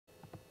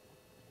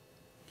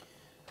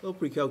Hello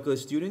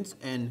pre-calculus students,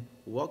 and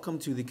welcome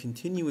to the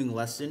continuing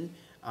lesson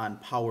on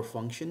power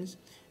functions.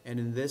 And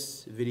in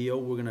this video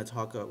we're going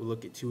to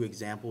look at two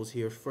examples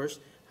here.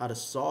 First, how to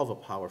solve a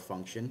power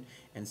function,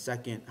 and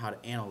second, how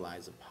to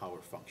analyze a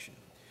power function.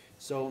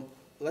 So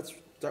let's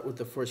start with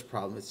the first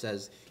problem. It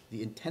says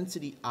the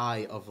intensity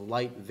I of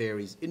light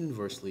varies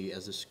inversely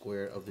as the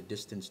square of the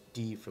distance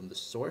d from the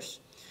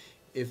source.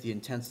 If the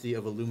intensity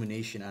of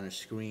illumination on a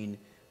screen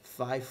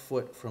 5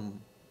 foot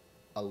from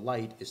a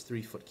light is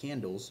 3 foot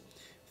candles,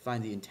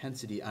 find the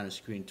intensity on a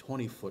screen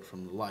 20 foot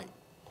from the light.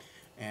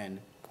 And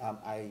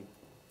I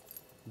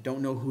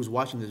don't know who's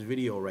watching this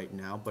video right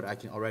now, but I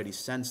can already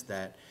sense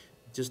that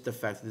just the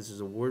fact that this is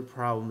a word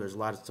problem, there's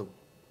lots of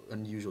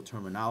unusual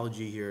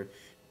terminology here,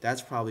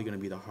 that's probably going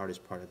to be the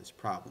hardest part of this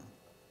problem.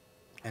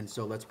 And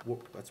so let's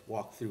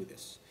walk through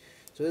this.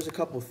 So there's a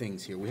couple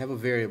things here. We have a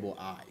variable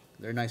I.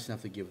 They're nice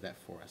enough to give that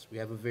for us. We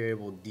have a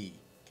variable D,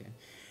 okay?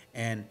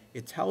 And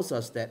it tells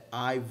us that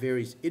I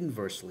varies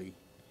inversely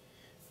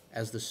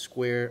as the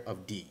square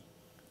of D.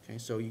 Okay,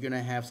 so you're going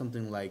to have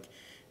something like,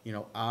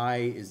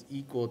 I is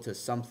equal to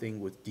something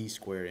with D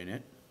squared in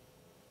it.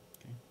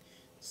 Okay?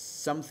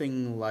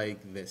 Something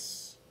like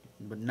this,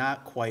 but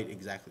not quite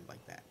exactly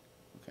like that.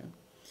 Okay?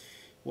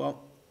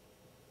 Well,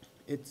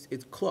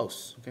 it's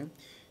close. Okay?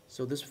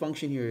 So this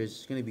function here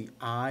is going to be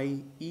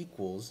I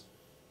equals.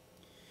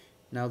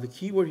 Now the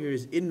key word here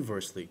is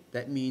inversely.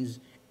 That means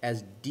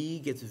as D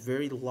gets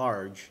very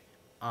large,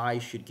 I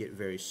should get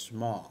very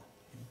small.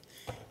 Okay?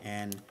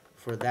 And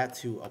for that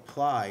to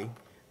apply,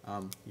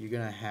 you're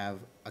going to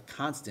have a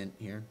constant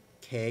here,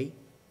 k,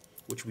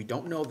 which we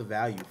don't know the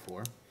value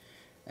for,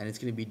 and it's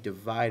going to be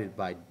divided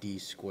by d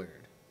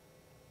squared.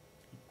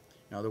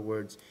 In other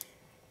words,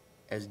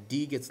 as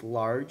d gets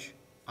large,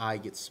 I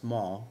gets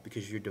small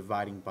because you're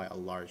dividing by a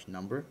large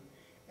number.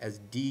 As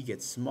d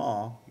gets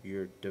small,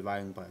 you're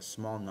dividing by a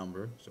small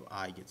number, so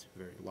I gets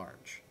very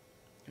large.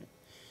 Okay?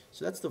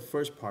 So that's the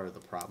first part of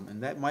the problem,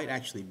 and that might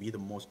actually be the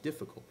most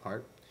difficult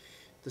part.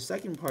 The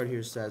second part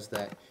here says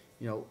that,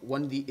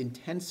 when the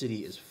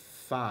intensity is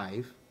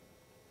 5,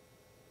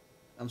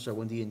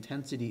 when the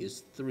intensity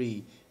is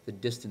 3, the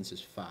distance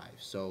is 5.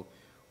 So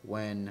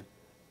when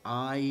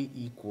I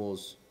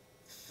equals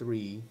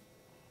 3,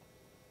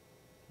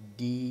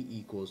 D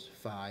equals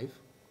 5,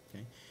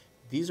 okay?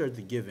 These are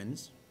the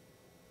givens.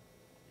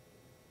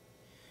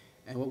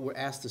 And what we're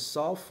asked to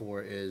solve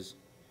for is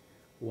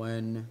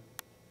find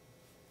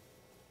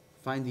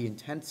the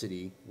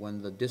intensity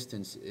when the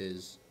distance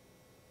is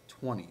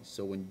 20.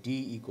 So when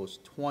D equals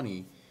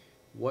 20,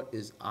 what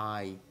is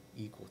I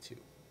equal to?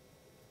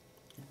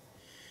 Okay.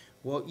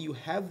 Well, you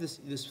have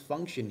this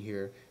function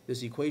here,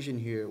 this equation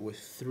here with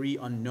 3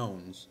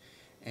 unknowns,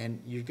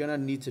 and you're going to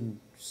need to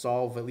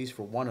solve at least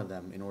for one of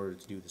them in order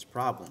to do this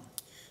problem.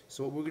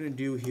 So what we're going to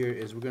do here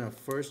is we're going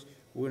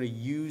to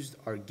use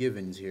our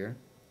givens here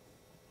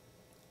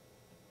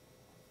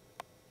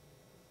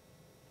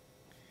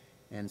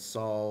and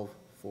solve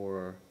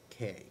for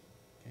k.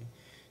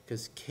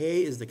 Because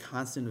k is the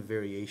constant of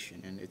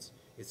variation, and it's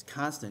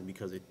constant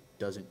because it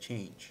doesn't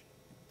change.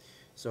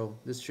 So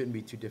this shouldn't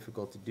be too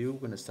difficult to do. We're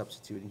going to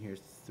substitute in here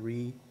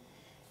 3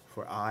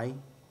 for I.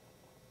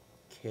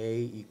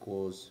 K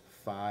equals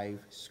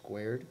 5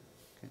 squared.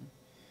 Okay.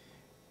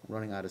 I'm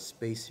running out of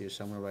space here,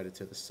 so I'm going to write it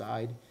to the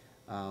side.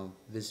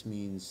 This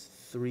means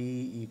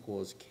 3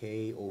 equals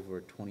k over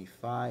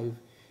 25.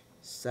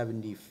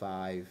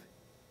 75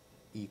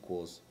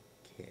 equals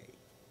k.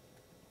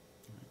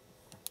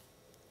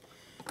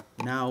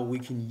 Now we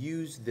can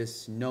use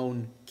this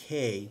known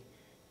k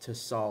to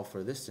solve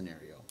for this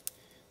scenario.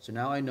 So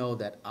now I know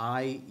that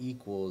I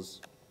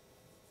equals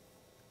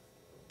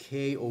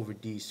k over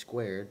d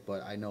squared,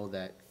 but I know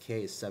that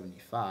k is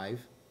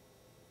 75,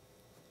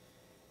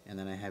 and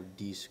then I have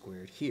d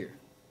squared here.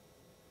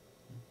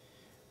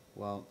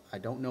 Well, I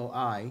don't know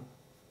I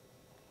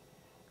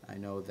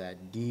know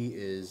that d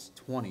is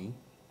 20,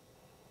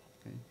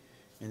 okay?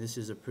 And this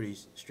is a pretty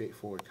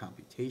straightforward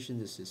computation.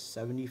 This is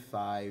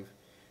 75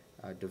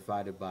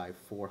 divided by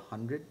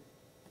 400.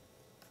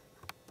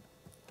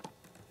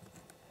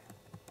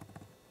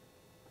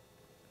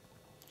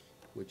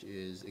 Which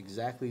is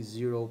exactly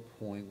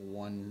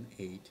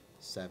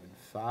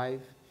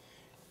 0.1875.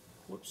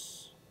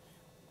 Whoops.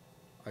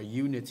 Our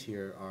units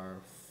here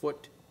are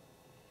foot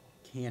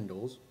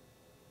candles,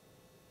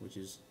 which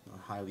is a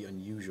highly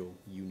unusual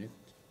unit.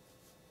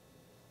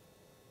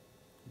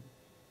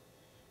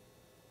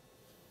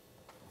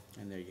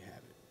 And there you have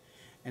it.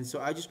 And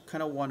so I just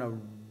kind of want to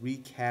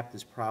recap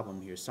this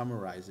problem here,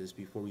 summarize this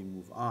before we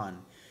move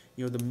on.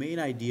 The main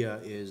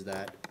idea is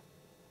that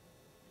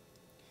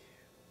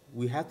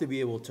we have to be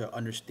able to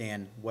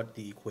understand what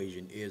the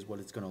equation is,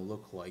 what it's going to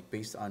look like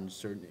based on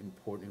certain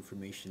important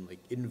information like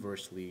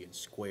inversely and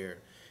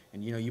square.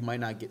 And you might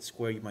not get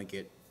square, you might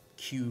get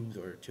cubed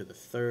or to the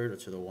third or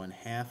to the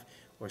 1/2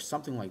 or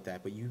something like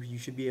that. But we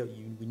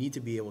need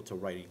to be able to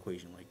write an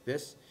equation like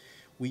this.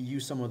 We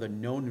use some of the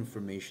known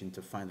information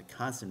to find the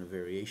constant of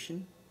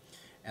variation,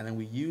 and then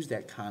we use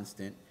that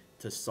constant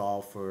to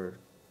solve for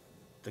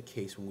the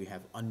case when we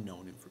have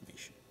unknown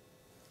information.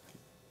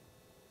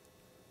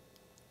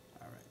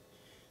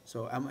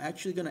 So I'm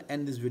actually going to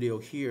end this video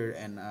here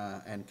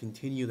and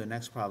continue the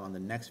next problem on the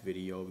next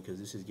video, because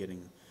this is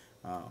getting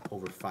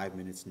over 5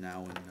 minutes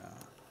now, and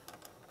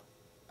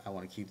I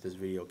want to keep this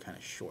video kind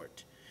of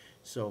short.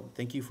 So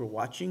thank you for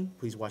watching.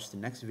 Please watch the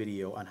next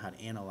video on how to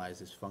analyze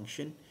this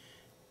function,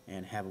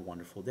 and have a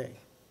wonderful day.